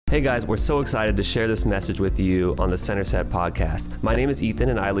Hey guys, we're so excited to share this message with you on the Center Set podcast. My name is Ethan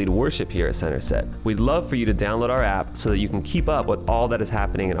and I lead worship here at Center Set. We'd love for you to download our app so that you can keep up with all that is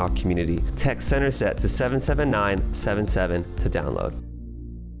happening in our community. Text Center Set to 77977 to download.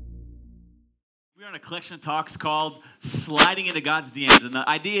 We're on a collection of talks called Sliding into God's DMs. And the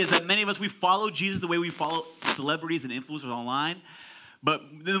idea is that many of us, we follow Jesus the way we follow celebrities and influencers online. But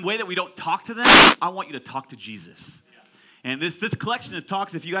the way that we don't talk to them, I want you to talk to Jesus. And this collection of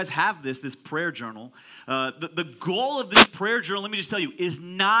talks, if you guys have this prayer journal, the goal of this prayer journal, let me just tell you, is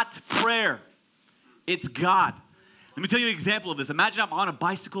not prayer. It's God. Let me tell you an example of this. Imagine I'm on a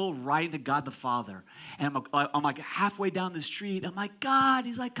bicycle riding to God the Father. And I'm like halfway down the street. I'm like, God.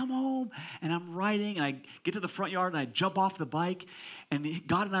 He's like, come home. And I'm riding. And I get to the front yard and I jump off the bike. And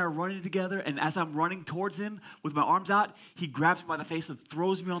God and I are running together. And as I'm running towards him with my arms out, he grabs me by the face and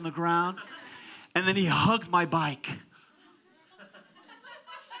throws me on the ground. And then he hugs my bike.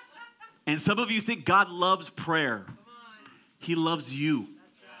 And some of you think God loves prayer. He loves you.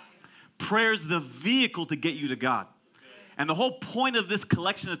 Prayer is the vehicle to get you to God. And the whole point of this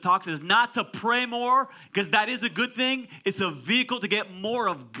collection of talks is not to pray more, because that is a good thing. It's a vehicle to get more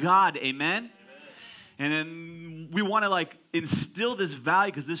of God. Amen? And then we want to instill this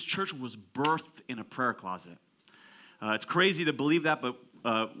value because this church was birthed in a prayer closet. It's crazy to believe that, but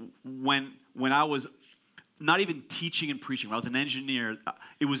when I was not even teaching and preaching, when I was an engineer,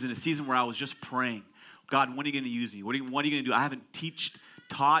 it was in a season where I was just praying. God, when are you going to use me? What are you going to do? I haven't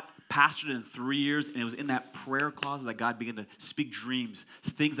taught, pastored in 3 years, and it was in that prayer closet that God began to speak dreams,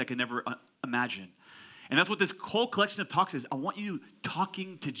 things I could never imagine. And that's what this whole collection of talks is. I want you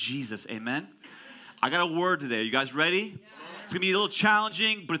talking to Jesus, amen? I got a word today. Are you guys ready? Yeah. It's going to be a little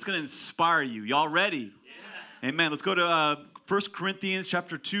challenging, but it's going to inspire you. Y'all ready? Yeah. Amen. Let's go to 1 Corinthians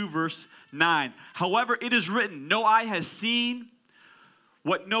chapter 2, verse 9. However, it is written, no eye has seen,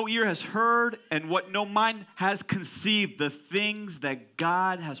 what no ear has heard, and what no mind has conceived, the things that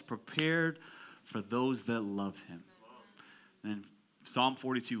God has prepared for those that love him. And Psalm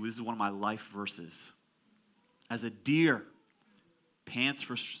 42, this is one of my life verses. As a deer pants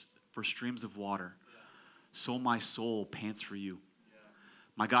for streams of water, so my soul pants for you.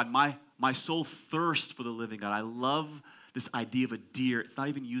 My God, my soul thirsts for the living God. I love this idea of a deer. It's not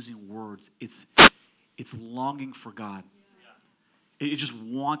even using words. It's longing for God. It just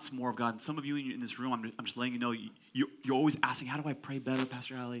wants more of God. And some of you in this room, I'm just letting you know, you're always asking, how do I pray better,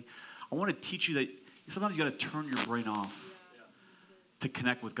 Pastor Ali? I want to teach you that sometimes you got to turn your brain off to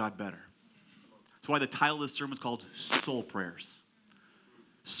connect with God better. That's why the title of this sermon is called Soul Prayers.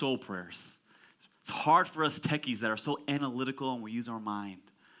 Soul Prayers. It's hard for us techies that are so analytical and we use our mind.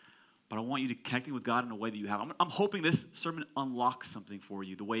 But I want you to connect with God in a way that you have. I'm hoping this sermon unlocks something for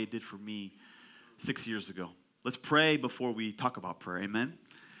you the way it did for me 6 years ago. Let's pray before we talk about prayer. Amen?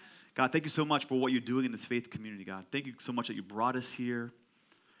 God, thank you so much for what you're doing in this faith community, God. Thank you so much that you brought us here.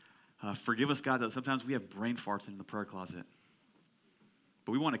 Forgive us, God, that sometimes we have brain farts in the prayer closet.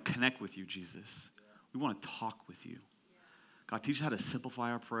 But we want to connect with you, Jesus. We want to talk with you. God, teach us how to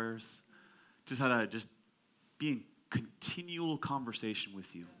simplify our prayers. Teach us how to just be in continual conversation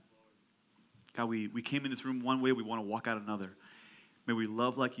with you. God, we came in this room one way, we want to walk out another. May we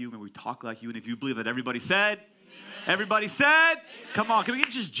love like you, may we talk like you, and if you believe that everybody said, everybody said, amen. Come on, can we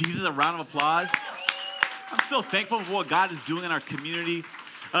give just Jesus a round of applause? I'm so thankful for what God is doing in our community.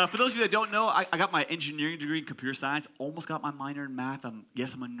 For those of you that don't know, I got my engineering degree in computer science, almost got my minor in math. I'm a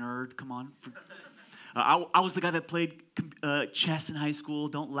nerd, come on. I was the guy that played chess in high school,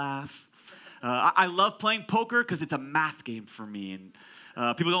 don't laugh. I love playing poker because it's a math game for me, and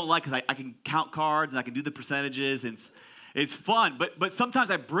people don't like because I can count cards and I can do the percentages, and it's fun. But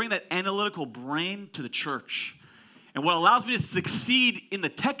sometimes I bring that analytical brain to the church. And what allows me to succeed in the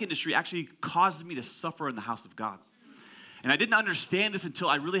tech industry actually causes me to suffer in the house of God. And I didn't understand this until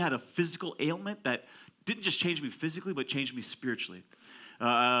I really had a physical ailment that didn't just change me physically, but changed me spiritually.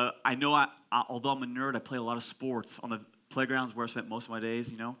 I know although I'm a nerd, I play a lot of sports on the playgrounds where I spent most of my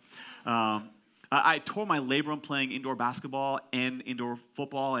days, you know. I tore my labrum playing indoor basketball and indoor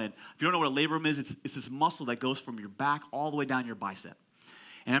football. And if you don't know what a labrum is, it's this muscle that goes from your back all the way down your bicep.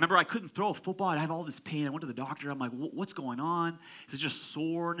 And I remember I couldn't throw a football. I had all this pain. I went to the doctor. I'm like, what's going on? Is it just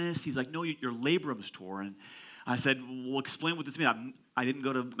soreness? He's like, no, your labrum's torn. I said, well, explain what this means. I didn't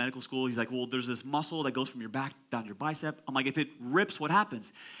go to medical school. He's like, well, there's this muscle that goes from your back down your bicep. I'm like, if it rips, what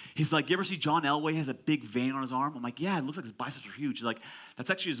happens? He's like, you ever see John Elway has a big vein on his arm? I'm like, yeah, it looks like his biceps are huge. He's like,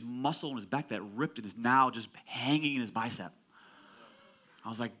 that's actually his muscle on his back that ripped and is now just hanging in his bicep. I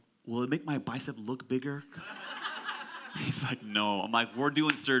was like, will it make my bicep look bigger? He's like, no. I'm like, we're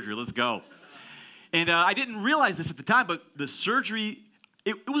doing surgery. Let's go. And I didn't realize this at the time, but the surgery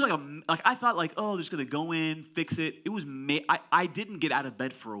it was like I thought like, oh, they're just gonna go in, fix it. It was I didn't get out of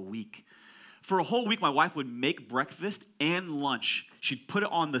bed for a week. For a whole week, my wife would make breakfast and lunch. She'd put it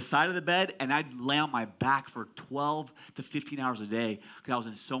on the side of the bed, and I'd lay on my back for 12 to 15 hours a day because I was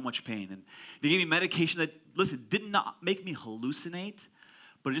in so much pain. And they gave me medication that, listen, did not make me hallucinate,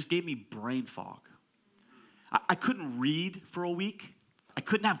 but it just gave me brain fog. I couldn't read for a week. I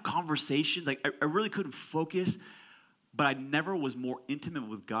couldn't have conversations. Like I really couldn't focus, but I never was more intimate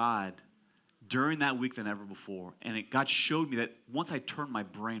with God during that week than ever before. And God showed me that once I turned my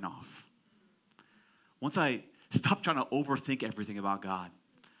brain off, once I stopped trying to overthink everything about God,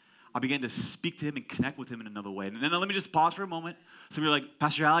 I began to speak to him and connect with him in another way. And then let me just pause for a moment. Some of you are like,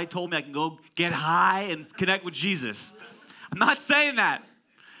 Pastor Ali told me I can go get high and connect with Jesus. I'm not saying that.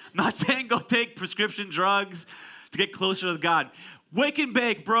 I'm not saying go take prescription drugs to get closer to God. Wake and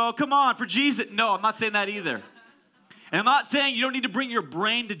bake, bro. Come on, for Jesus. No, I'm not saying that either. And I'm not saying you don't need to bring your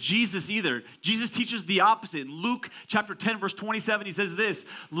brain to Jesus either. Jesus teaches the opposite. In Luke chapter 10, verse 27, he says this: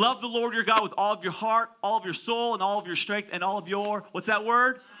 love the Lord your God with all of your heart, all of your soul, and all of your strength, and all of your, what's that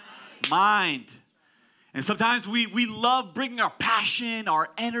word? Mind. And sometimes we love bringing our passion, our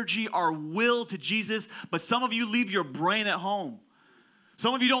energy, our will to Jesus, but some of you leave your brain at home.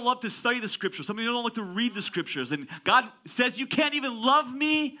 Some of you don't love to study the scriptures. Some of you don't like to read the scriptures. And God says you can't even love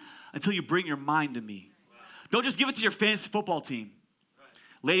me until you bring your mind to me. Don't just give it to your fantasy football team.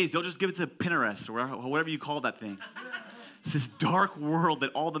 Ladies, don't just give it to Pinterest or whatever you call that thing. It's this dark world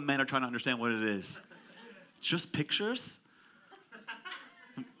that all the men are trying to understand what it is. It's just pictures?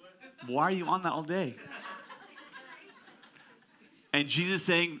 Why are you on that all day? And Jesus is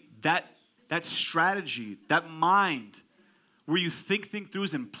saying that strategy, that mind, where you think through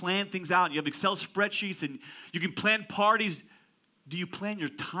and plan things out, and you have Excel spreadsheets, and you can plan parties. Do you plan your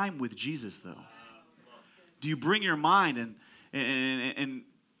time with Jesus, though? Do you bring your mind? And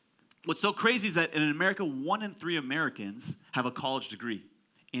what's so crazy is that in America, 1 in 3 Americans have a college degree.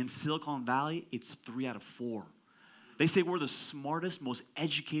 In Silicon Valley, it's 3 out of 4. They say we're the smartest, most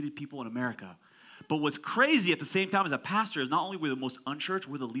educated people in America. But what's crazy at the same time as a pastor is not only we're the most unchurched,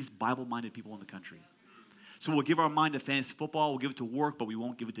 we're the least Bible-minded people in the country. So we'll give our mind to fantasy football, we'll give it to work, but we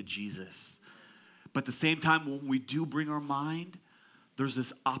won't give it to Jesus. But at the same time, when we do bring our mind, there's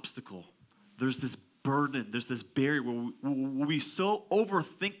this obstacle. There's this burden. There's this barrier where we so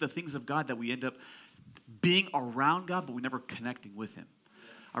overthink the things of God that we end up being around God, but we never connecting with him.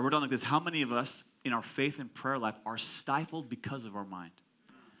 I wrote down like this: how many of us in our faith and prayer life are stifled because of our mind?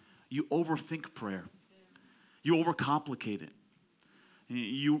 You overthink prayer. You overcomplicate it.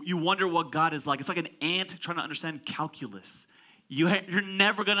 You wonder what God is like. It's like an ant trying to understand calculus. You're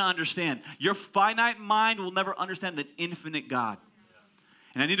never going to understand. Your finite mind will never understand the infinite God.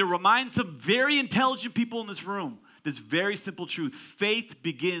 And I need to remind some very intelligent people in this room this very simple truth: faith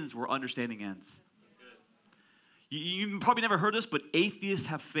begins where understanding ends. You probably never heard this, but atheists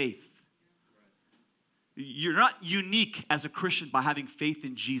have faith. You're not unique as a Christian by having faith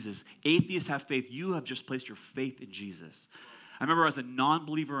in Jesus. Atheists have faith. You have just placed your faith in Jesus. I remember as a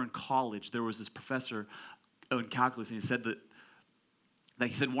non-believer in college, there was this professor in calculus, and he said that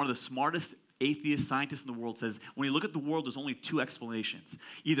one of the smartest atheist scientist in the world says, when you look at the world, there's only 2 explanations.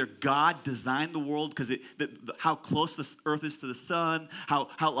 Either God designed the world because how close the earth is to the sun, how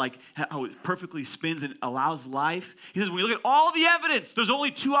it perfectly spins and allows life. He says, when you look at all the evidence, there's only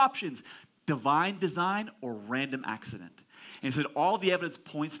 2 options: divine design or random accident. And he said, all the evidence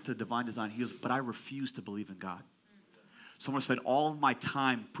points to divine design. He goes, but I refuse to believe in God. So I'm going to spend all of my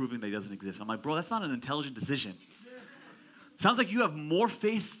time proving that he doesn't exist. I'm like, bro, that's not an intelligent decision. Sounds like you have more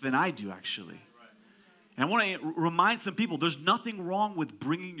faith than I do, actually. And I want to remind some people, there's nothing wrong with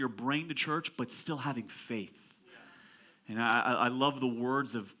bringing your brain to church, but still having faith. And I love the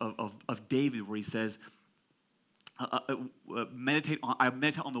words of David, where he says, I meditate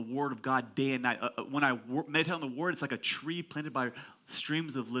on the word of God day and night. When I meditate on the word, it's like a tree planted by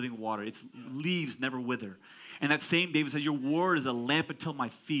streams of living water. Its leaves never wither. And that same David said, your word is a lamp until my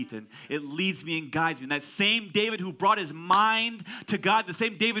feet, and it leads me and guides me. And that same David who brought his mind to God, the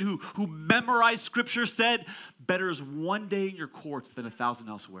same David who memorized scripture, said, better is one day in your courts than 1,000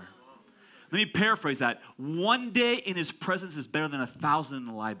 elsewhere. Let me paraphrase that. One day in his presence is better than 1,000 in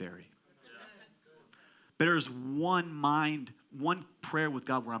the library. Better is one mind, one prayer with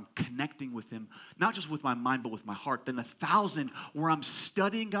God where I'm connecting with him, not just with my mind, but with my heart, than 1,000 where I'm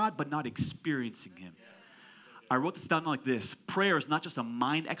studying God, but not experiencing him. I wrote this down like this: prayer is not just a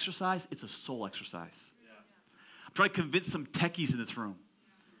mind exercise, it's a soul exercise. I'm trying to convince some techies in this room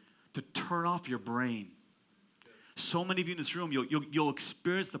to turn off your brain. So many of you in this room, you'll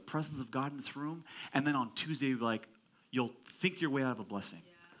experience the presence of God in this room, and then on Tuesday, you'll think your way out of a blessing.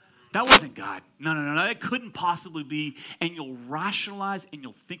 That wasn't God. No. That couldn't possibly be. And you'll rationalize and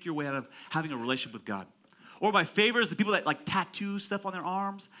you'll think your way out of having a relationship with God. Or my favorite is the people that like tattoo stuff on their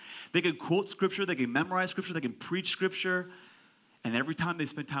arms. They can quote scripture, they can memorize scripture, they can preach scripture. And every time they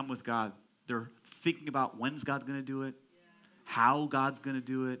spend time with God, they're thinking about when's God going to do it, how God's going to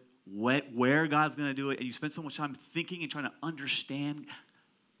do it, where God's going to do it. And you spend so much time thinking and trying to understand.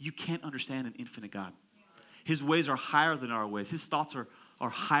 You can't understand an infinite God. His ways are higher than our ways. His thoughts are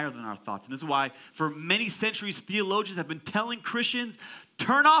higher than our thoughts. And this is why for many centuries, theologians have been telling Christians,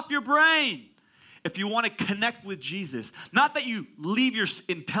 turn off your brain if you want to connect with Jesus. Not that you leave your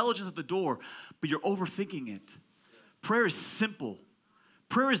intelligence at the door, but you're overthinking it. Prayer is simple.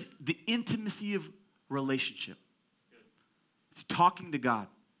 Prayer is the intimacy of relationship. It's talking to God.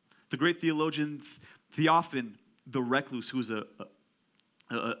 The great theologian Theophan the Recluse, who was a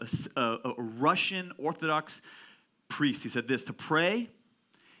Russian Orthodox priest, he said this: to pray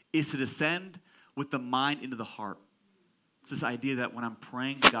is to descend with the mind into the heart. It's this idea that when I'm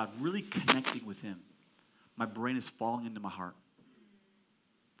praying to God, really connecting with Him, my brain is falling into my heart.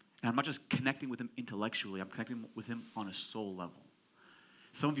 And I'm not just connecting with Him intellectually, I'm connecting with Him on a soul level.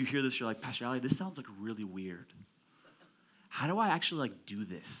 Some of you hear this, you're like, Pastor Ali, this sounds like really weird. How do I actually do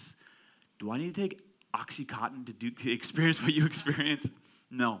this? Do I need to take Oxycontin to experience what you experience?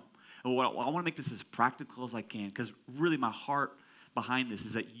 No. I want to make this as practical as I can, because really my heart behind this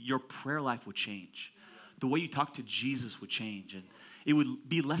is that your prayer life would change. The way you talk to Jesus would change, and it would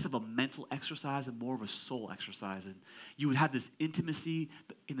be less of a mental exercise and more of a soul exercise. And you would have this intimacy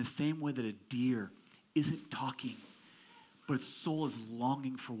in the same way that a deer isn't talking, but its soul is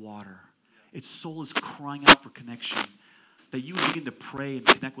longing for water. Its soul is crying out for connection. That you would begin to pray and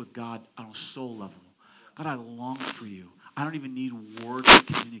connect with God on a soul level. God, I long for you. I don't even need words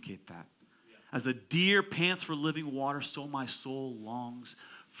to communicate that. As a deer pants for living water, so my soul longs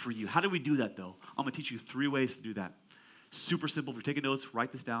for you. How do we do that, though? I'm going to teach you 3 ways to do that. Super simple. If you're taking notes,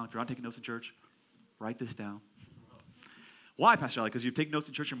 write this down. If you're not taking notes in church, write this down. Why, Pastor Ali? Because if you take notes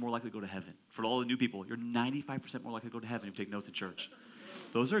in church, you're more likely to go to heaven. For all the new people, you're 95% more likely to go to heaven if you take notes in church.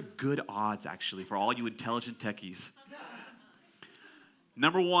 Those are good odds, actually, for all you intelligent techies.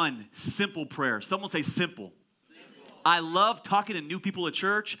 Number 1, simple prayer. Someone say simple. I love talking to new people at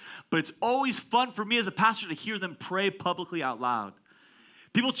church, but it's always fun for me as a pastor to hear them pray publicly out loud.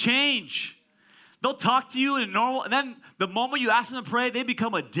 People change. They'll talk to you in a normal, and then the moment you ask them to pray, they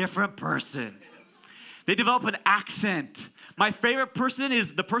become a different person. They develop an accent. My favorite person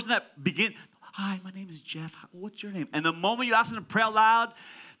is the person that begins, hi, my name is Jeff. What's your name? And the moment you ask them to pray out loud,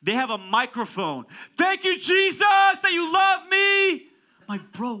 they have a microphone. Thank you, Jesus, that you love me. I'm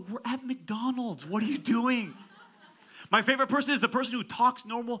like, bro, we're at McDonald's. What are you doing? My favorite person is the person who talks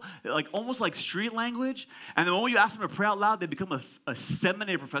normal, almost like street language. And the moment you ask them to pray out loud, they become a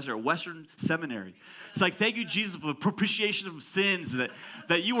seminary professor at Western Seminary. It's like, thank you, Jesus, for the propitiation of sins,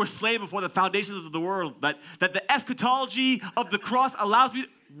 that you were slain before the foundations of the world, that the eschatology of the cross allows me to...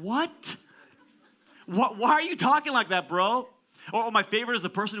 What? Why are you talking like that, bro? Or my favorite is the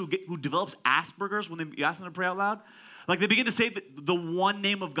person who develops Asperger's when you ask them to pray out loud. They begin to say the one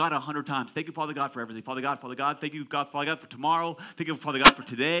name of God 100 times. Thank you, Father God, for everything. Father God, Father God. Thank you, God, Father God, for tomorrow. Thank you, Father God, for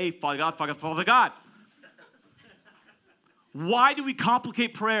today. Father God, Father God, Father God. Why do we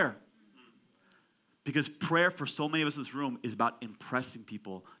complicate prayer? Because prayer for so many of us in this room is about impressing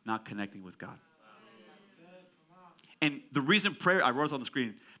people, not connecting with God. And the reason prayer, I wrote it on the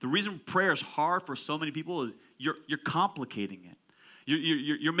screen, the reason prayer is hard for so many people is you're complicating it.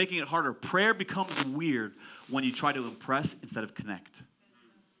 You're making it harder. Prayer becomes weird when you try to impress instead of connect.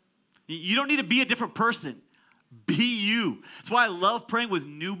 You don't need to be a different person. Be you. That's why I love praying with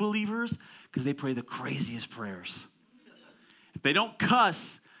new believers, because they pray the craziest prayers. If they don't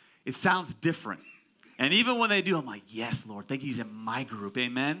cuss, it sounds different. And even when they do, I'm like, yes, Lord, thank you, He's in my group.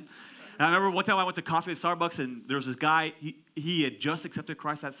 Amen. And I remember one time I went to coffee at Starbucks, and there was this guy, he had just accepted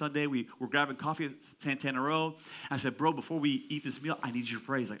Christ that Sunday. We were grabbing coffee at Santana Row. I said, bro, before we eat this meal, I need you to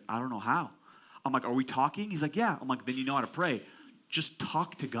pray. He's like, I don't know how. I'm like, are we talking? He's like, yeah. I'm like, then you know how to pray. Just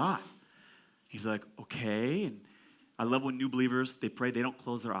talk to God. He's like, okay. And I love when new believers, they pray. They don't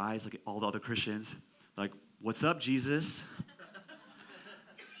close their eyes like all the other Christians. Like, what's up, Jesus?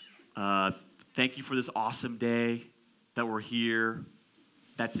 Thank you for this awesome day that we're here.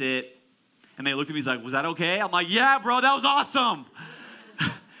 That's it. And they looked at me, he's like, was that okay? I'm like, yeah, bro, that was awesome.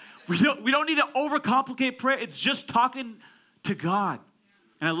 we don't need to overcomplicate prayer. It's just talking to God.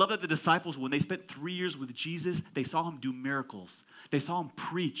 And I love that the disciples, when they spent 3 years with Jesus, they saw Him do miracles. They saw Him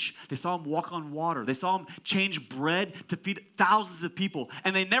preach. They saw Him walk on water. They saw Him change bread to feed thousands of people.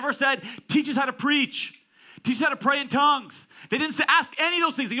 And they never said, teach us how to preach. Teach us how to pray in tongues. They didn't say, ask any of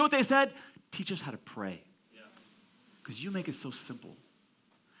those things. You know what they said? Teach us how to pray. Because you make it so simple.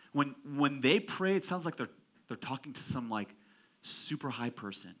 When they pray, it sounds like they're talking to some like super high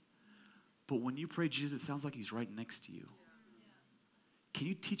person. But when you pray Jesus, it sounds like he's right next to you. Can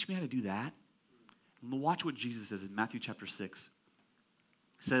you teach me how to do that? And watch what Jesus says in Matthew chapter 6.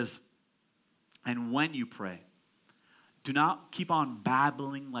 It says, and when you pray, do not keep on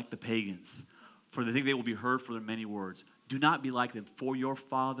babbling like the pagans, for they think they will be heard for their many words. Do not be like them, for your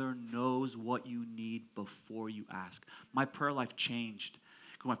Father knows what you need before you ask. My prayer life changed.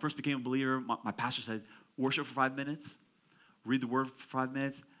 When I first became a believer, my pastor said, worship for 5 minutes, read the word for 5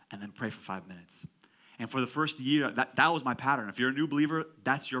 minutes, and then pray for 5 minutes. And for the first year, that was my pattern. If you're a new believer,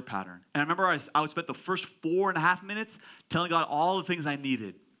 that's your pattern. And I remember I would spend the first 4.5 minutes telling God all the things I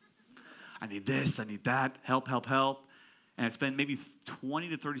needed. I need this, I need that, help, help, help. And I'd spend maybe 20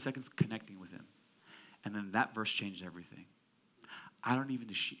 to 30 seconds connecting with him. And then that verse changed everything. I don't even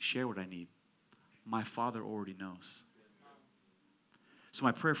share what I need. My Father already knows. So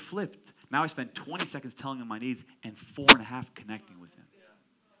my prayer flipped. Now I spend 20 seconds telling him my needs and 4.5 connecting with him.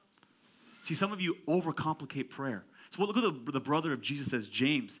 See, some of you overcomplicate prayer. So look at the brother of Jesus says,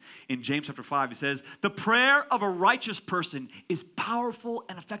 James. In James chapter 5, he says, the prayer of a righteous person is powerful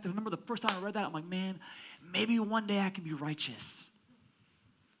and effective. I remember the first time I read that, I'm like, man, maybe one day I can be righteous.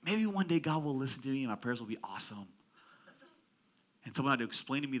 Maybe one day God will listen to me and my prayers will be awesome. And someone had to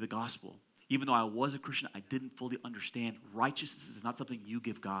explain to me the gospel. Even though I was a Christian, I didn't fully understand. Righteousness is not something you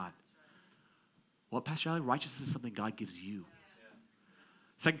give God. What, Pastor Ali? Righteousness is something God gives you.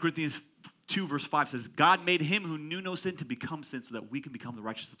 2 Corinthians 2 verse 5 says, God made him who knew no sin to become sin so that we can become the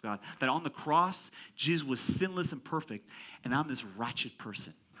righteousness of God. That on the cross, Jesus was sinless and perfect, and I'm this wretched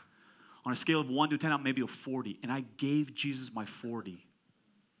person. On a scale of 1 to 10, I'm maybe a 40, and I gave Jesus my 40.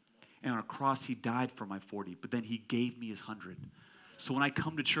 And on a cross, he died for my 40, but then he gave me his 100. So when I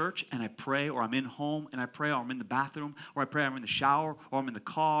come to church and I pray, or I'm in home and I pray, or I'm in the bathroom, or I pray I'm in the shower, or I'm in the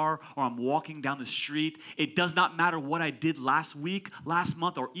car, or I'm walking down the street, it does not matter what I did last week, last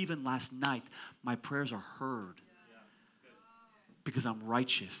month, or even last night. My prayers are heard because I'm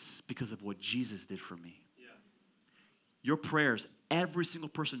righteous because of what Jesus did for me. Your prayers, every single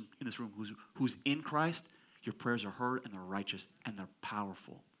person in this room who's in Christ, your prayers are heard and they're righteous and they're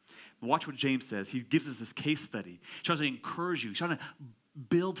powerful. Watch what James says. He gives us this case study. He tries to encourage you. He's trying to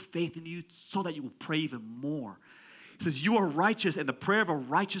build faith in you so that you will pray even more. He says, you are righteous, and the prayer of a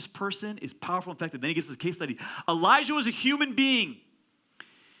righteous person is powerful and effective. Then he gives us a case study. Elijah was a human being,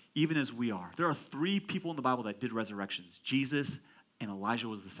 even as we are. There are 3 people in the Bible that did resurrections. Jesus and Elijah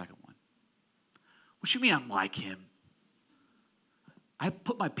was the second one. What you mean I'm like him? I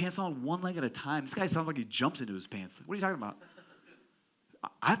put my pants on one leg at a time. This guy sounds like he jumps into his pants. What are you talking about?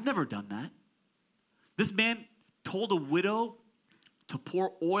 I've never done that. This man told a widow to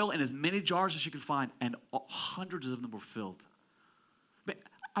pour oil in as many jars as she could find, and hundreds of them were filled. But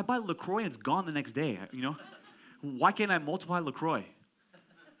I buy LaCroix and it's gone the next day, you know? Why can't I multiply LaCroix?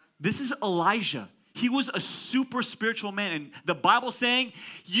 This is Elijah. He was a super spiritual man, and the Bible's saying,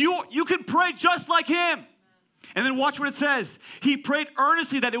 you can pray just like him. And then watch what it says. He prayed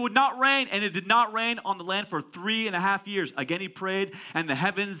earnestly that it would not rain, and it did not rain on the land for 3.5 years. Again, he prayed, and the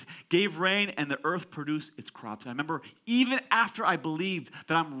heavens gave rain, and the earth produced its crops. And I remember even after I believed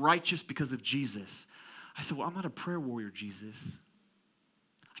that I'm righteous because of Jesus, I said, well, I'm not a prayer warrior, Jesus.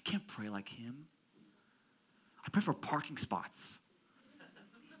 I can't pray like him. I pray for parking spots.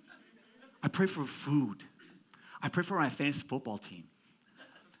 I pray for food. I pray for my fantasy football team.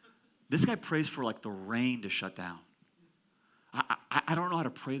 This guy prays for like the rain to shut down. I don't know how to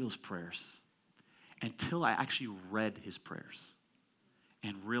pray those prayers until I actually read his prayers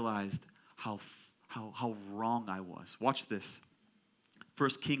and realized how wrong I was. Watch this. 1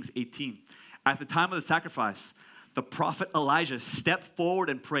 Kings 18. At the time of the sacrifice, the prophet Elijah stepped forward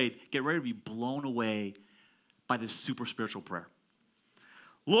and prayed. Get ready to be blown away by this super spiritual prayer.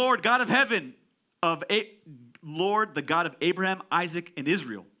 Lord, God of heaven, Lord, the God of Abraham, Isaac, and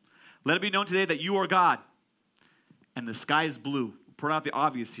Israel, let it be known today that you are God, and the sky is blue. Point out the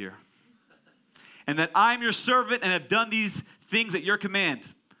obvious here. And that I am your servant and have done these things at your command.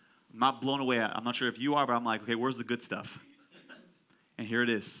 I'm not blown away. I'm not sure if you are, but I'm like, okay, where's the good stuff? And here it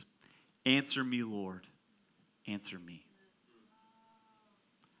is. Answer me, Lord. Answer me.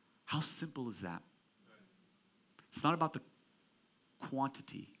 How simple is that? It's not about the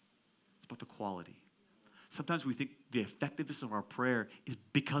quantity. It's about the quality. Sometimes we think the effectiveness of our prayer is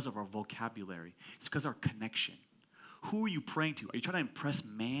because of our vocabulary. It's because of our connection. Who are you praying to? Are you trying to impress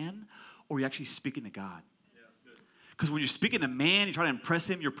man, or are you actually speaking to God? Because when you're speaking to man, you try to impress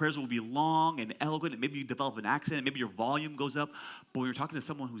him, your prayers will be long and eloquent, and maybe you develop an accent, and maybe your volume goes up. But when you're talking to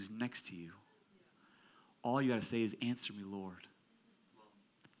someone who's next to you, all you got to say is, answer me, Lord.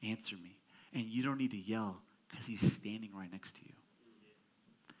 Answer me. And you don't need to yell because he's standing right next to you.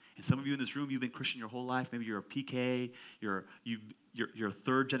 And some of you in this room, you've been Christian your whole life. Maybe you're a PK, you're a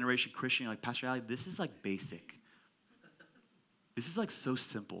third generation Christian. You're like, Pastor Ali, this is like basic. This is like so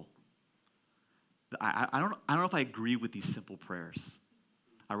simple. I don't know if I agree with these simple prayers.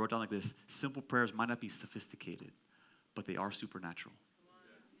 I wrote down like this: simple prayers might not be sophisticated, but they are supernatural.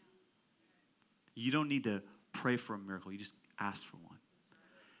 You don't need to pray for a miracle. You just ask for one.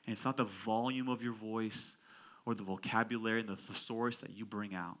 And it's not the volume of your voice or the vocabulary and the thesaurus that you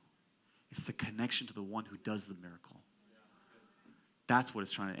bring out. It's the connection to the one who does the miracle. That's what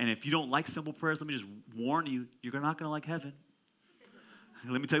it's trying to. And if you don't like simple prayers, let me just warn you, you're not going to like heaven.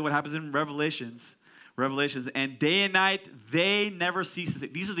 Let me tell you what happens in Revelations. And day and night, they never cease to say.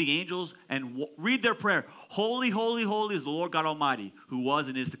 These are the angels, and read their prayer. Holy, holy, holy is the Lord God Almighty, who was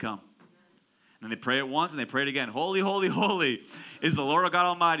and is to come. And they pray it once, and they pray it again. Holy, holy, holy is the Lord God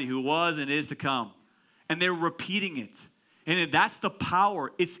Almighty, who was and is to come. And they're repeating it. And that's the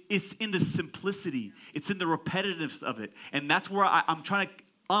power. It's in the simplicity. It's in the repetitiveness of it. And that's where I'm trying to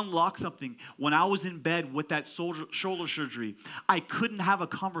unlock something. When I was in bed with that shoulder surgery, I couldn't have a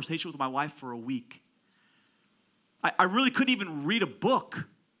conversation with my wife for a week. I really couldn't even read a book.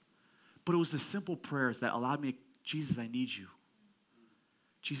 But it was the simple prayers that allowed me, Jesus, I need you.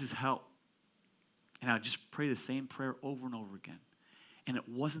 Jesus, help. And I would just pray the same prayer over and over again. And it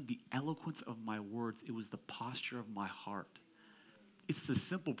wasn't the eloquence of my words. It was the posture of my heart. It's the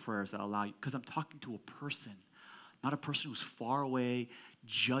simple prayers that allow you, because I'm talking to a person, not a person who's far away,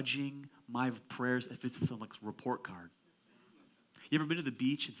 judging my prayers if it's some like report card. You ever been to the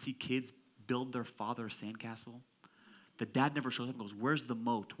beach and see kids build their father a sandcastle? The dad never shows up and goes, where's the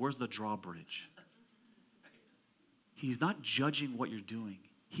moat? Where's the drawbridge? He's not judging what you're doing.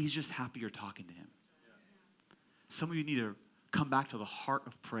 He's just happy you're talking to him. Some of you need to come back to the heart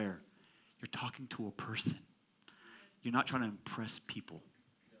of prayer. You're talking to a person. You're not trying to impress people.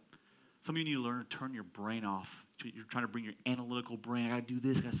 Some of you need to learn to turn your brain off. You're trying to bring your analytical brain. I got to do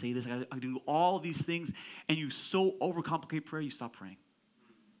this, I got to say this, I got to do all these things. And you so overcomplicate prayer, you stop praying.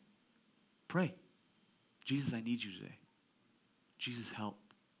 Pray. Jesus, I need you today. Jesus, help.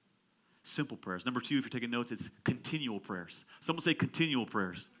 Simple prayers. Number 2, if you're taking notes, it's continual prayers. Someone say continual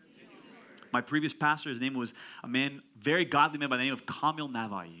prayers. My previous pastor, his name was a man, very godly man by the name of Kamil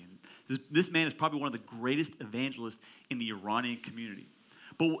Navai. This man is probably one of the greatest evangelists in the Iranian community.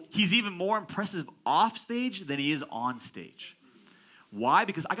 But he's even more impressive off stage than he is on stage. Why?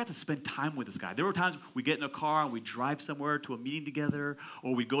 Because I got to spend time with this guy. There were times we get in a car and we drive somewhere to a meeting together,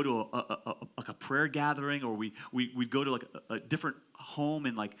 or we go to a prayer gathering, or we'd go to like a different home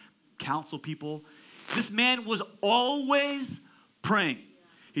and like counsel people. This man was always praying.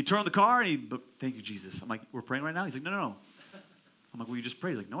 He turned the car and thank you, Jesus. I'm like, we're praying right now? He's like, no. I'm like, well, you just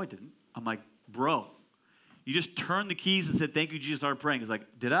prayed. He's like, no, I didn't. I'm like, bro, you just turned the keys and said, thank you, Jesus, started praying. He's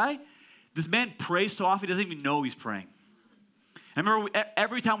like, did I? This man prays so often, he doesn't even know he's praying. I remember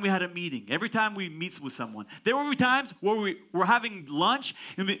every time we had a meeting, every time we meet with someone, there will be times where we were having lunch,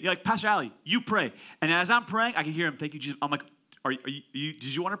 and we'd be like, Pastor Ali, you pray. And as I'm praying, I can hear him, thank you, Jesus. I'm like, are you did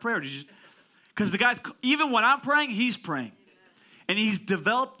you want to pray? Or did you? Because the guy's, even when I'm praying, he's praying. And he's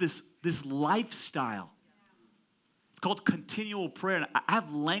developed this lifestyle. It's called continual prayer. And I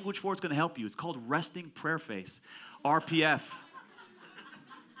have language for it. It's going to help you. It's called resting prayer face, RPF.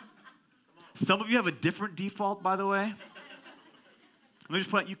 Some of you have a different default, by the way. Let me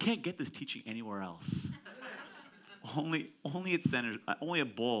just point out, you can't get this teaching anywhere else. Only at Center, only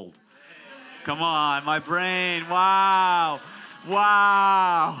at Bold. Come on, my brain. Wow.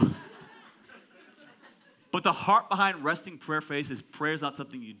 But the heart behind resting prayer face is prayer is not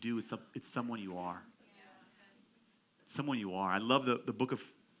something you do. It's someone you are. Someone you are. I love the book of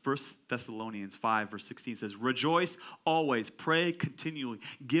 1 Thessalonians 5, verse 16 says, rejoice always, pray continually,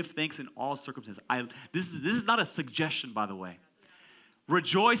 give thanks in all circumstances. This is not a suggestion, by the way.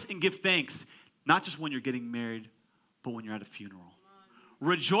 Rejoice and give thanks, not just when you're getting married, but when you're at a funeral.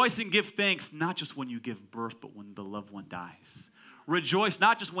 Rejoice and give thanks, not just when you give birth, but when the loved one dies. Rejoice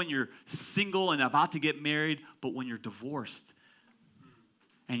not just when you're single and about to get married, but when you're divorced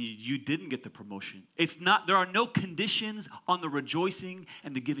and you didn't get the promotion. There are no conditions on the rejoicing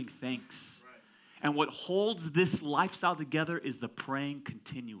and the giving thanks. Right. And what holds this lifestyle together is the praying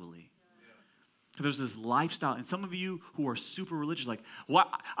continually. Yeah. There's this lifestyle. And some of you who are super religious, like,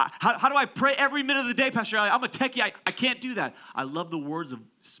 how do I pray every minute of the day, Pastor Ali? I'm a techie. I can't do that. I love the words of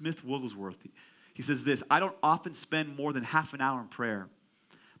Smith Wigglesworth. He says this, I don't often spend more than half an hour in prayer,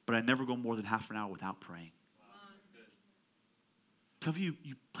 but I never go more than half an hour without praying. Some of you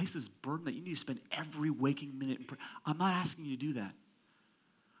place this burden that you need to spend every waking minute in prayer. I'm not asking you to do that.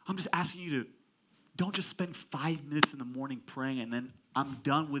 I'm just asking you to don't just spend 5 minutes in the morning praying and then I'm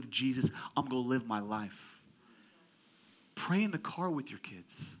done with Jesus. I'm going to live my life. Pray in the car with your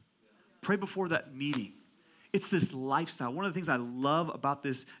kids. Pray before that meeting. It's this lifestyle. One of the things I love about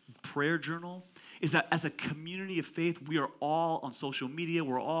this prayer journal is that as a community of faith, we are all on social media.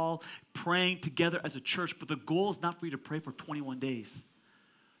 We're all praying together as a church. But the goal is not for you to pray for 21 days.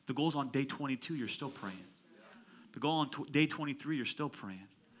 The goal is on day 22, you're still praying. The goal on day 23, you're still praying.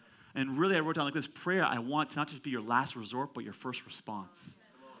 And really, I wrote down like this, prayer, I want to not just be your last resort, but your first response.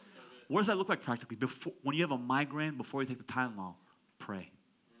 What does that look like practically? When you have a migraine, before you take the Tylenol, pray.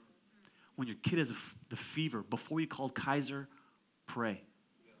 When your kid has the fever, before you call Kaiser, pray.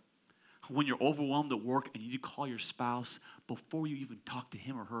 When you're overwhelmed at work and you call your spouse, before you even talk to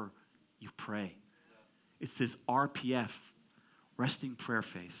him or her, you pray. It's this RPF, resting prayer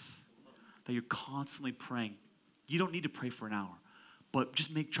face, that you're constantly praying. You don't need to pray for an hour. But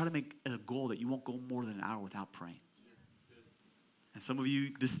just try to make a goal that you won't go more than an hour without praying. And some of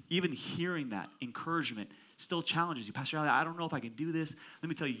you, even hearing that encouragement still challenges you. Pastor Ali, I don't know if I can do this. Let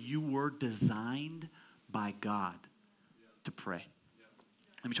me tell you, you were designed by God to pray.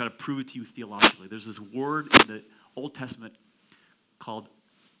 Let me try to prove it to you theologically. There's this word in the Old Testament called,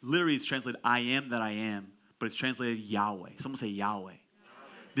 literally it's translated, I am that I am, but it's translated Yahweh. Someone say Yahweh.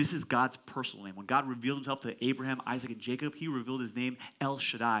 This is God's personal name. When God revealed himself to Abraham, Isaac, and Jacob, he revealed his name El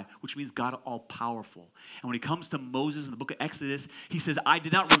Shaddai, which means God all-powerful. And when he comes to Moses in the book of Exodus, he says, I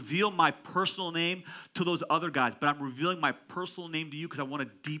did not reveal my personal name to those other guys, but I'm revealing my personal name to you because I want a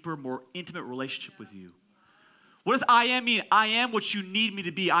deeper, more intimate relationship with you. What does I am mean? I am what you need me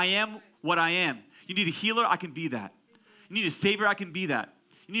to be. I am what I am. You need a healer? I can be that. You need a savior? I can be that.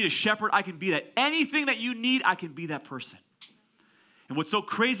 You need a shepherd? I can be that. Anything that you need, I can be that person. And what's so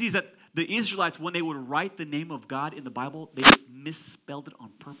crazy is that the Israelites, when they would write the name of God in the Bible, they misspelled it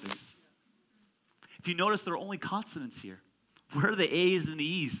on purpose. If you notice, there are only consonants here. Where are the A's and the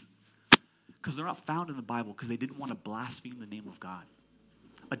E's? Because they're not found in the Bible because they didn't want to blaspheme the name of God.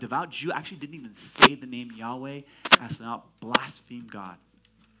 A devout Jew actually didn't even say the name Yahweh as to not blaspheme God.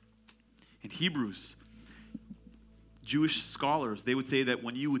 In Hebrews, Jewish scholars, they would say that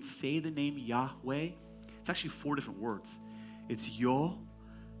when you would say the name Yahweh, it's actually 4 different words. It's Yo,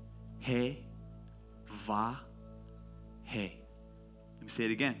 He, Va, He. Let me say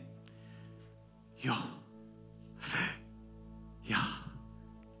it again. Yo, Ve, Yah,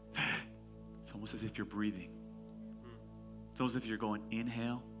 Ve. It's almost as if you're breathing. It's almost as if you're going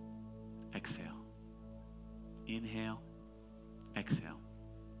inhale, exhale. Inhale, exhale.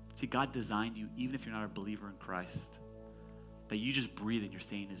 See, God designed you, even if you're not a believer in Christ, that you just breathe and you're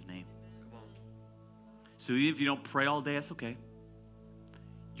saying his name. So even if you don't pray all day, that's okay.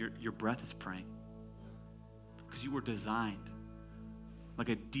 Your breath is praying. Because you were designed like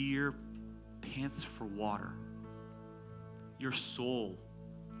a deer pants for water. Your soul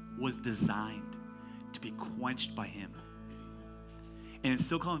was designed to be quenched by him. And in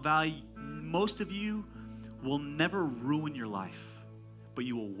Silicon Valley, most of you will never ruin your life, but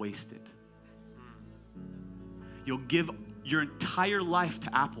you will waste it. You'll give your entire life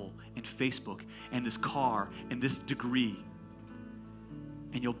to Apple and Facebook and this car and this degree,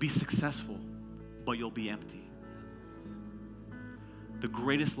 and you'll be successful, but you'll be empty. The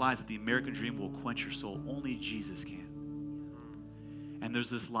greatest lies that the American dream will quench your soul. Only Jesus can. And there's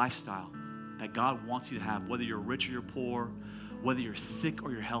this lifestyle that God wants you to have, whether you're rich or you're poor, whether you're sick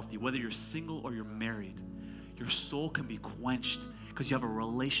or you're healthy, whether you're single or you're married. Your soul can be quenched because you have a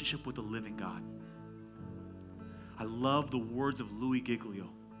relationship with the living God. I love the words of Louis Giglio.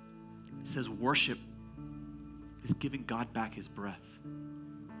 It says, worship is giving God back his breath.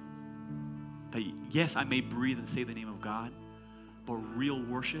 That yes, I may breathe and say the name of God, but real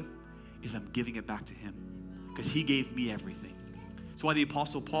worship is I'm giving it back to him because he gave me everything. That's why the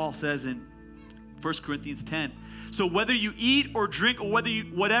Apostle Paul says in 1 Corinthians 10, so whether you eat or drink or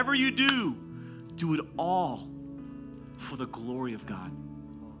whatever you do it all for the glory of God.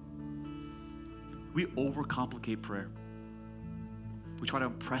 We overcomplicate prayer. We try to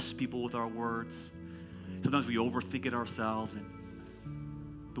impress people with our words. Sometimes we overthink it ourselves. And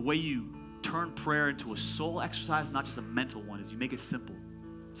the way you turn prayer into a soul exercise, not just a mental one, is you make it simple.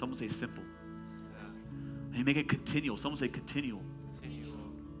 Someone say simple. And you make it continual. Someone say continual.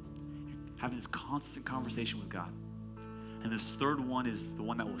 Having this constant conversation with God. And this third one is the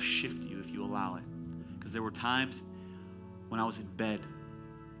one that will shift you if you allow it. Because there were times when I was in bed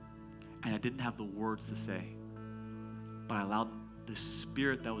and I didn't have the words to say, but I allowed the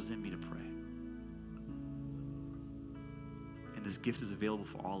Spirit that was in me to pray. And this gift is available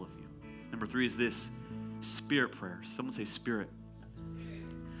for all of you. Number 3 is this, spirit prayers. Someone say spirit.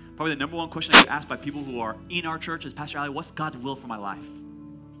 Probably the number one question I get asked by people who are in our church is, Pastor Ali, what's God's will for my life?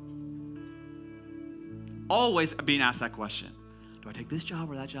 Always being asked that question. Do I take this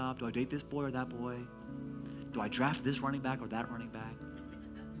job or that job? Do I date this boy or that boy? Do I draft this running back or that running back?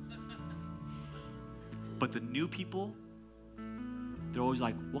 But the new people, they're always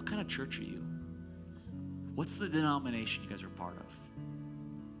like, what kind of church are you? What's the denomination you guys are a part of?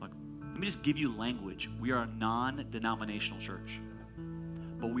 Like, let me just give you language. We are a non-denominational church,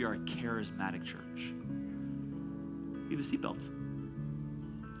 but we are a charismatic church. We have a seatbelt.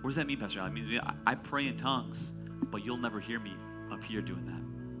 What does that mean, Pastor Ali? It means I pray in tongues, but you'll never hear me up here doing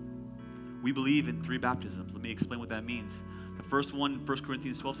that. We believe in 3 baptisms. Let me explain what that means. The first one, 1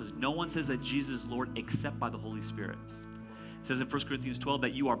 Corinthians 12 says, no one says that Jesus is Lord except by the Holy Spirit. It says in 1 Corinthians 12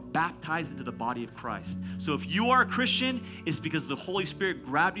 that you are baptized into the body of Christ. So if you are a Christian, it's because the Holy Spirit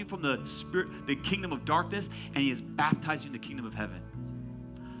grabbed you from the kingdom of darkness, and he has baptized you in the kingdom of heaven.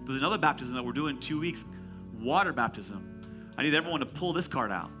 There's another baptism that we're doing in 2 weeks, water baptism. I need everyone to pull this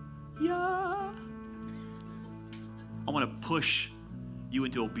card out. Yeah. I want to push you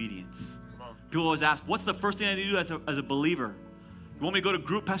into obedience. People always ask, what's the first thing I need to do as a believer? You want me to go to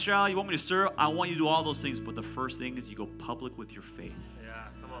group, Pastor Al? You want me to serve? I want you to do all those things, but the first thing is you go public with your faith. Yeah,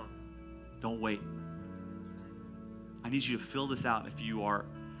 come on. Don't wait. I need you to fill this out if you are,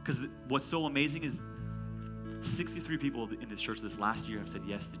 because what's so amazing is 63 people in this church this last year have said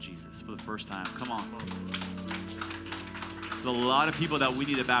yes to Jesus for the first time. Come on. There's a lot of people that we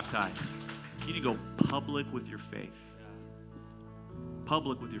need to baptize. You need to go public with your faith.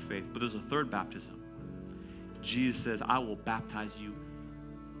 Public with your faith. But there's a third baptism. Jesus says, I will baptize you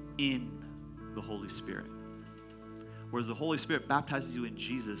in the Holy Spirit. Whereas the Holy Spirit baptizes you in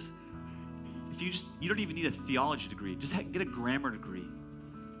Jesus, you don't even need a theology degree. Just get a grammar degree.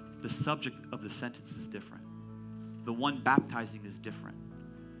 The subject of the sentence is different. The one baptizing is different.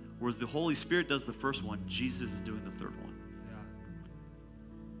 Whereas the Holy Spirit does the first one, Jesus is doing the third one.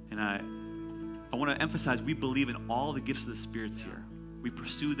 Yeah. And I want to emphasize, we believe in all the gifts of the spirits here. We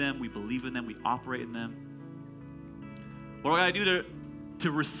pursue them, we believe in them, we operate in them. What do I got to do to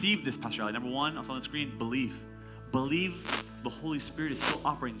receive this, Pastor Ali? Number 1, also on the screen, believe. Believe the Holy Spirit is still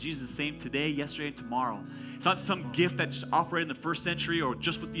operating. Jesus is the same today, yesterday, and tomorrow. It's not some gift that just operated in the first century or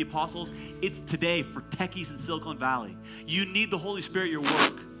just with the apostles. It's today for techies in Silicon Valley. You need the Holy Spirit at your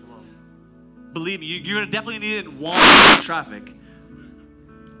work. Believe me, you're going to definitely need it in Walmart traffic.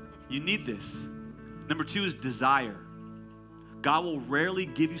 You need this. Number 2 is desire. God will rarely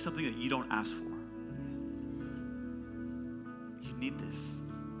give you something that you don't ask for. You need this.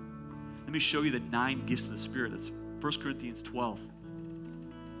 Let me show you the 9 gifts of the Spirit. That's 1 Corinthians 12.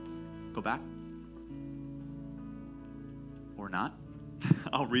 Go back. Or not.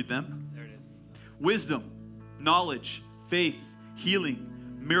 I'll read them. There it is. Wisdom, knowledge, faith,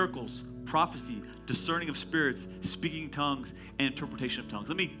 healing, miracles, prophecy, discerning of spirits, speaking tongues, and interpretation of tongues.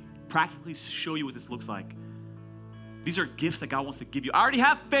 Let me practically show you what this looks like. These are gifts that God wants to give you. I already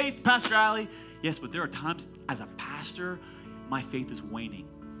have faith, Pastor Ali. Yes, but there are times as a pastor, my faith is waning.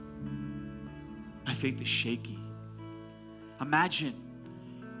 My faith is shaky. Imagine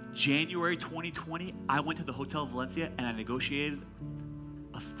January 2020, I went to the Hotel Valencia and I negotiated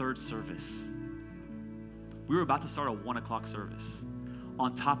a 3rd service. We were about to start a 1 o'clock service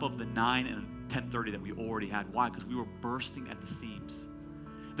on top of the 9 and 10:30 that we already had. Why? Because we were bursting at the seams.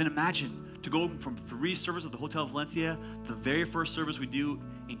 Then imagine to go from 3 services at the Hotel Valencia, the very first service we do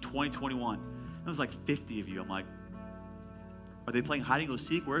in 2021. It was like 50 of you. I'm like, are they playing hide and go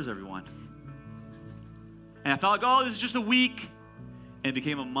seek? Where's everyone? And I felt like, oh, this is just a week. And it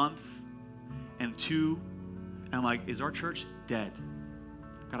became a month and 2. And I'm like, is our church dead?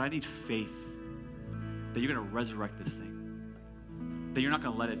 God, I need faith that you're going to resurrect this thing, that you're not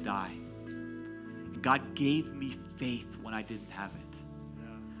going to let it die. And God gave me faith when I didn't have it.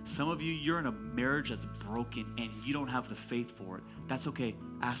 Some of you, you're in a marriage that's broken and you don't have the faith for it. That's okay.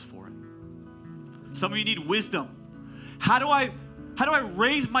 Ask for it. Some of you need wisdom. How do I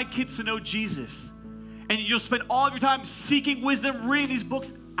raise my kids to know Jesus? And you'll spend all of your time seeking wisdom, reading these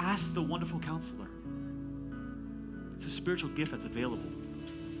books. Ask the wonderful counselor. It's a spiritual gift that's available.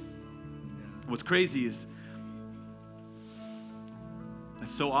 What's crazy is that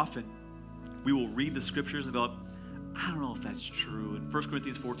so often we will read the scriptures and go, I don't know if that's true. In 1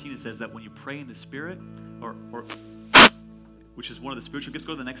 Corinthians 14, it says that when you pray in the Spirit, or which is one of the spiritual gifts.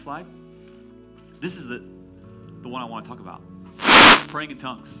 Go to the next slide. This is the one I want to talk about. Praying in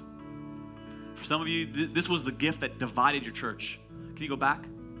tongues. For some of you, this was the gift that divided your church. Can you go back?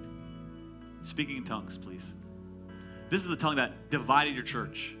 Speaking in tongues, please. This is the tongue that divided your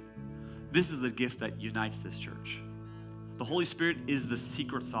church. This is the gift that unites this church. The Holy Spirit is the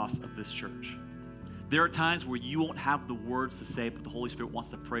secret sauce of this church. There are times where you won't have the words to say, but the Holy Spirit wants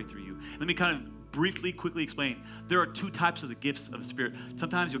to pray through you. Let me kind of briefly, quickly explain. There are two types of the gifts of the Spirit.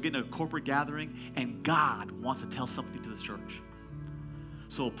 Sometimes you'll get in a corporate gathering and God wants to tell something to this church.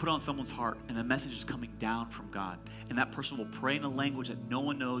 So it'll put on someone's heart and the message is coming down from God. And that person will pray in a language that no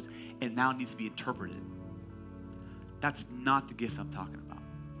one knows and now needs to be interpreted. That's not the gift I'm talking about.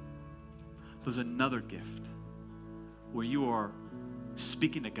 There's another gift where you are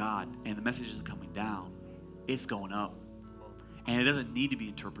speaking to God and the message isn't coming down. It's going up. And it doesn't need to be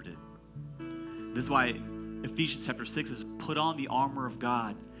interpreted. This is why Ephesians chapter 6 is put on the armor of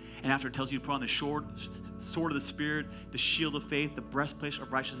God. And after it tells you to put on the sword of the Spirit, the shield of faith, the breastplate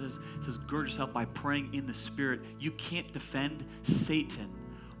of righteousness, it says gird yourself by praying in the Spirit. You can't defend Satan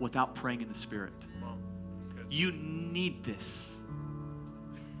without praying in the Spirit. You need this.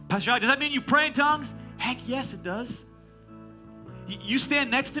 Pastor John, does that mean you pray in tongues? Heck yes, it does. You stand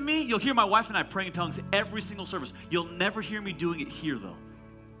next to me, you'll hear my wife and I praying in tongues every single service. You'll never hear me doing it here, though.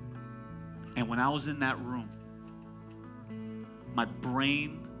 And when I was in that room, my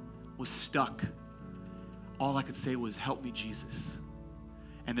brain was stuck. All I could say was, help me, Jesus.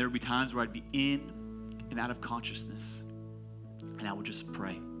 And there would be times where I'd be in and out of consciousness, and I would just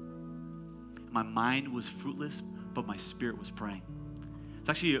pray. My mind was fruitless, but my spirit was praying. It's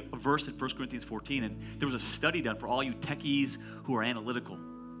actually a verse in 1 Corinthians 14, and there was a study done for all you techies who are analytical.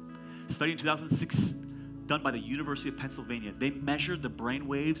 A study in 2006 done by the University of Pennsylvania. They measured the brain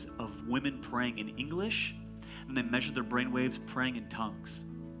waves of women praying in English, and they measured their brain waves praying in tongues.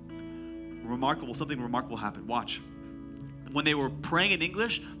 Something remarkable happened. Watch. When they were praying in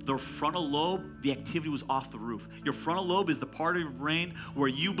English, their frontal lobe, the activity was off the roof. Your frontal lobe is the part of your brain where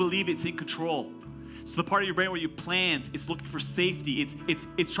you believe it's in control. So the part of your brain where you plans, it's looking for safety.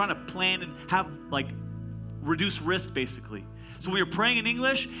 It's trying to plan and have reduce risk basically. So when you're praying in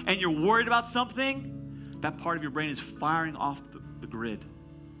English and you're worried about something, that part of your brain is firing off the grid.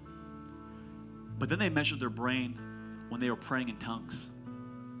 But then they measured their brain when they were praying in tongues.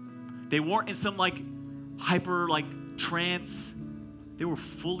 They weren't in some hyper trance. They were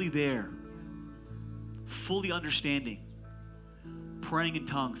fully there, fully understanding, praying in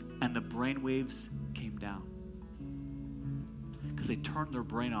tongues, and the brain waves came down because they turned their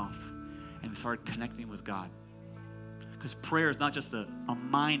brain off and they started connecting with God. Because prayer is not just a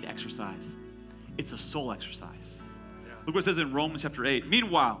mind exercise, it's a soul exercise. Yeah. Look what it says in Romans chapter 8.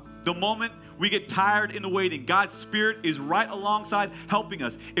 Meanwhile, the moment we get tired in the waiting, God's Spirit is right alongside helping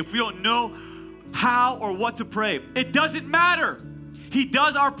us. If we don't know how or what to pray, it doesn't matter. He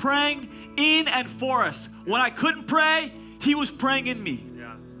does our praying in and for us. When I couldn't pray, He was praying in me.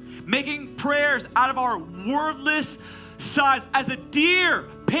 Yeah. Making prayers out of our wordless sighs. As a deer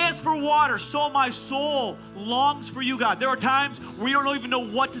pants for water, so my soul longs for you, God. There are times where you don't even know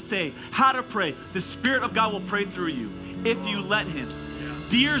what to say, how to pray. The Spirit of God will pray through you if you let Him. Yeah.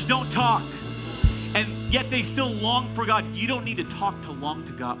 Deers don't talk, and yet they still long for God. You don't need to talk to long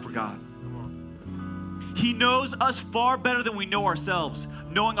to God for God. He knows us far better than we know ourselves,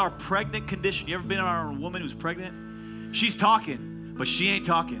 knowing our pregnant condition. You ever been around a woman who's pregnant? She's talking, but she ain't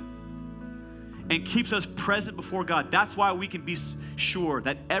talking. And keeps us present before God. That's why we can be sure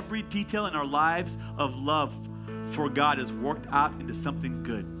that every detail in our lives of love for God is worked out into something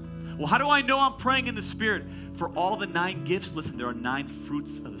good. Well, how do I know I'm praying in the Spirit? For all the 9 gifts, listen, there are 9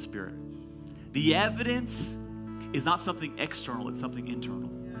 fruits of the Spirit. The evidence is not something external, it's something internal.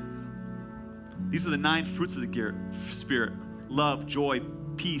 These are the 9 fruits of the Spirit: love, joy,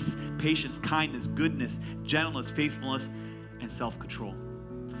 peace, patience, kindness, goodness, gentleness, faithfulness, and self-control.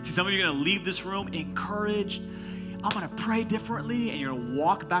 See, some of you are going to leave this room encouraged. I'm going to pray differently, and you're going to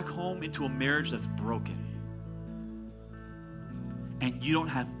walk back home into a marriage that's broken. And you don't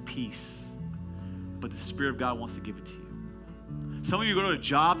have peace, but the Spirit of God wants to give it to you. Some of you go to a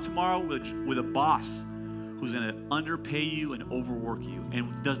job tomorrow with a boss who's going to underpay you and overwork you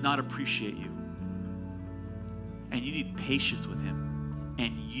and does not appreciate you. And you need patience with him,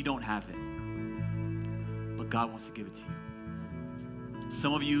 and you don't have it. But God wants to give it to you.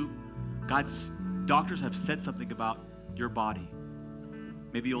 Some of you, God's doctors have said something about your body.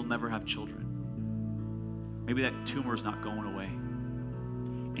 Maybe you'll never have children. Maybe that tumor is not going away,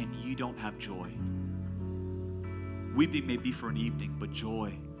 and you don't have joy. Weeping may be for an evening, but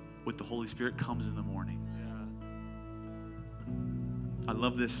joy with the Holy Spirit comes in the morning. I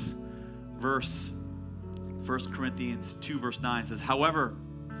love this verse. 1 Corinthians 2 verse 9 says, however,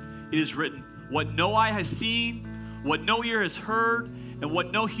 it is written, What no eye has seen, what no ear has heard, and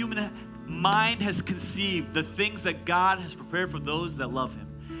what no human mind has conceived, the things that God has prepared for those that love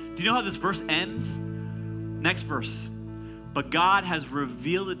him. Do you know how this verse ends? Next verse. But God has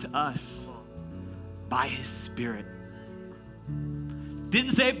revealed it to us by his Spirit.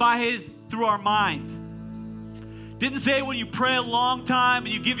 Didn't say through our mind. Didn't say when you pray a long time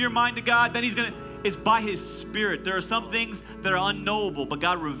and you give your mind to God, then it's by his Spirit. There are some things that are unknowable, but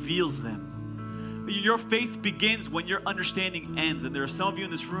God reveals them. Your faith begins when your understanding ends. And there are some of you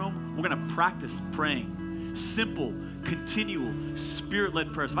in this room, we're going to practice praying. Simple, continual,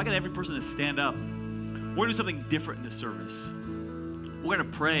 Spirit-led prayers. If I get every person to stand up, we're going to do something different in this service. We're going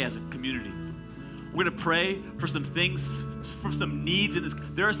to pray as a community. We're going to pray for some things, for some needs in this.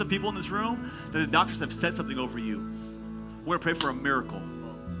 There are some people in this room that the doctors have said something over you. We're going to pray for a miracle.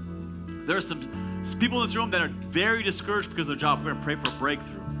 There are some people in this room that are very discouraged because of their job. We're going to pray for a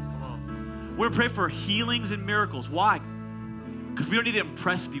breakthrough. We're going to pray for healings and miracles. Why? Because we don't need to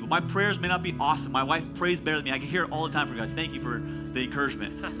impress people. My prayers may not be awesome. My wife prays better than me. I can hear it all the time from you guys. Thank you for the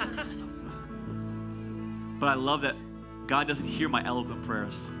encouragement. But I love that God doesn't hear my eloquent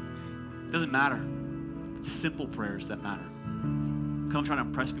prayers. It doesn't matter. It's simple prayers that matter. Because I'm trying to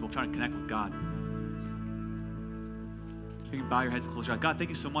impress people. I'm trying to connect with God. You can bow your heads and close your eyes. God, thank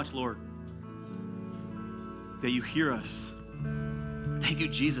you so much, Lord, that you hear us. Thank you,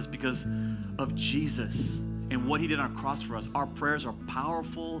 Jesus, because of Jesus and what he did on our cross for us. Our prayers are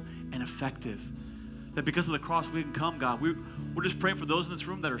powerful and effective. That because of the cross, we can come, God. We're just praying for those in this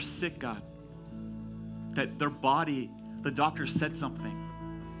room that are sick, God. That their body, the doctor said something.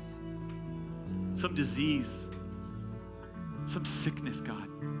 Some disease, some sickness, God.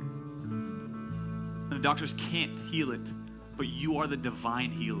 And the doctors can't heal it, but you are the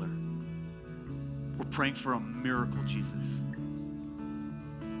divine healer. We're praying for a miracle, Jesus.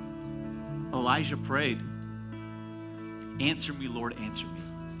 Elijah prayed, answer me, Lord, answer me.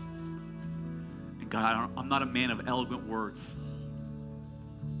 And God, I'm not a man of eloquent words,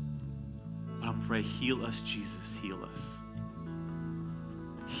 but I'm praying, heal us, Jesus, heal us.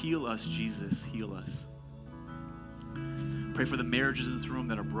 Heal us, Jesus, heal us. Pray for the marriages in this room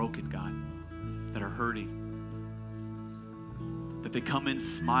that are broken, God, that are hurting, that they come in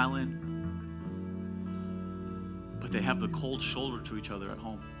smiling, but they have the cold shoulder to each other at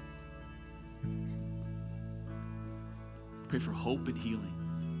home. Pray for hope and healing,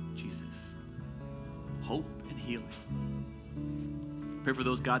 Jesus. Hope and healing. Pray for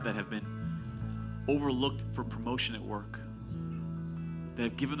those, God, that have been overlooked for promotion at work, that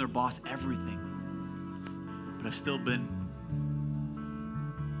have given their boss everything, but have still been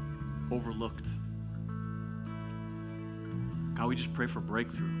overlooked. God, we just pray for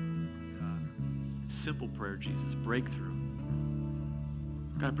breakthrough. Simple prayer, Jesus, breakthrough.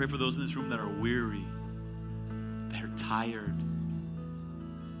 God, I pray for those in this room that are weary, that are tired.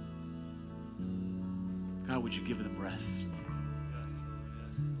 God, would you give them rest? Yes.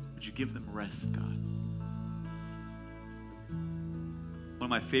 Would you give them rest, God? One of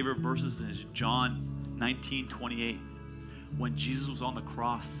my favorite verses is John 19:28. When Jesus was on the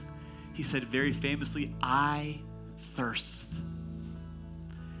cross, he said very famously, I thirst.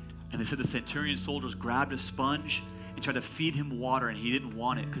 And they said the centurion soldiers grabbed a sponge and tried to feed him water, and he didn't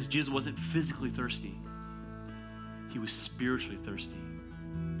want it because Jesus wasn't physically thirsty. He was spiritually thirsty.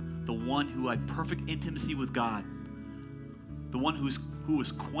 The one who had perfect intimacy with God, the one who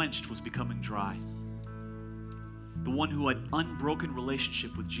was quenched was becoming dry. The one who had unbroken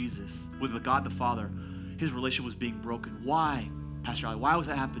relationship with Jesus, with the God the Father, his relationship was being broken. Why, Pastor Ali? Why was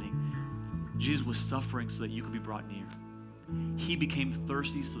that happening? Jesus was suffering so that you could be brought near. He became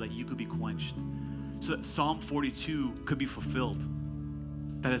thirsty so that you could be quenched. So that Psalm 42 could be fulfilled.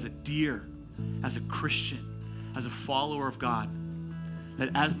 That as a deer, as a Christian, as a follower of God, that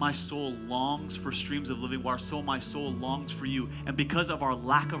as my soul longs for streams of living water, so my soul longs for you. And because of our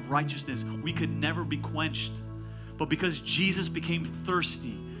lack of righteousness, we could never be quenched. But because Jesus became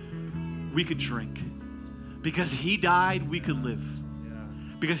thirsty, we could drink. Because he died, we could live.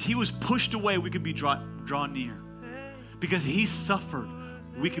 Because he was pushed away, we could be drawn near. Because he suffered,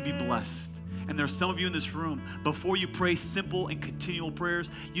 we could be blessed. And there are some of you in this room, before you pray simple and continual prayers,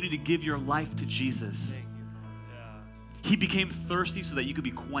 you need to give your life to Jesus. He became thirsty so that you could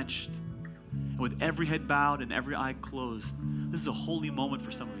be quenched. And with every head bowed and every eye closed, this is a holy moment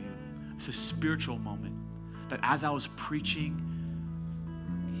for some of you. It's a spiritual moment. That as I was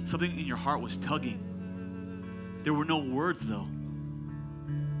preaching, something in your heart was tugging. There were no words though.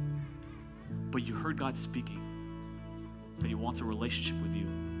 But you heard God speaking. That he wants a relationship with you.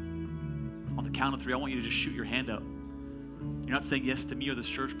 On the count of 3, I want you to just shoot your hand up. You're You're not saying yes to me or this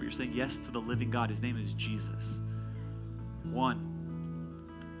church, but you're saying yes to the living God. His name is Jesus.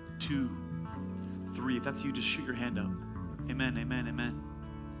 1, 2, 3. If that's you, just shoot your hand up. Amen, amen, amen.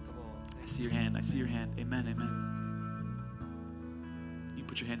 I see your hand. I see your hand. Amen, amen. You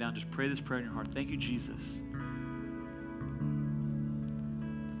put your hand down. Just pray this prayer in your heart. Thank you, Jesus,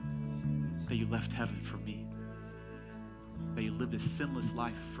 that you left heaven for me, that you lived a sinless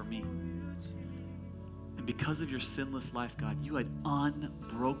life for me. And because of your sinless life, God, you had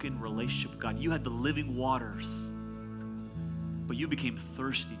unbroken relationship with God. You had the living waters, but you became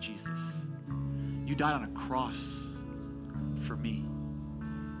thirsty, Jesus. You died on a cross for me.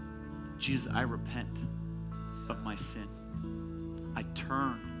 Jesus, I repent of my sin. I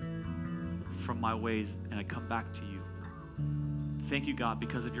turn from my ways and I come back to you. Thank you, God,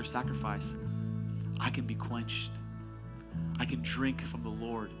 because of your sacrifice, I can be quenched. I can drink from the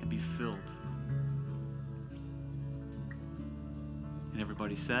Lord and be filled. And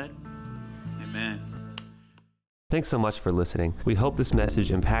everybody said, amen. Thanks so much for listening. We hope this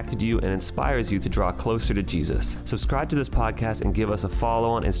message impacted you and inspires you to draw closer to Jesus. Subscribe to this podcast and give us a follow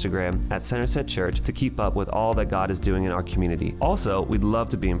on Instagram at Centerset Church to keep up with all that God is doing in our community. Also, we'd love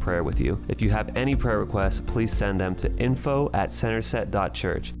to be in prayer with you. If you have any prayer requests, please send them to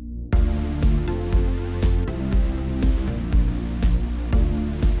info@centerset.church.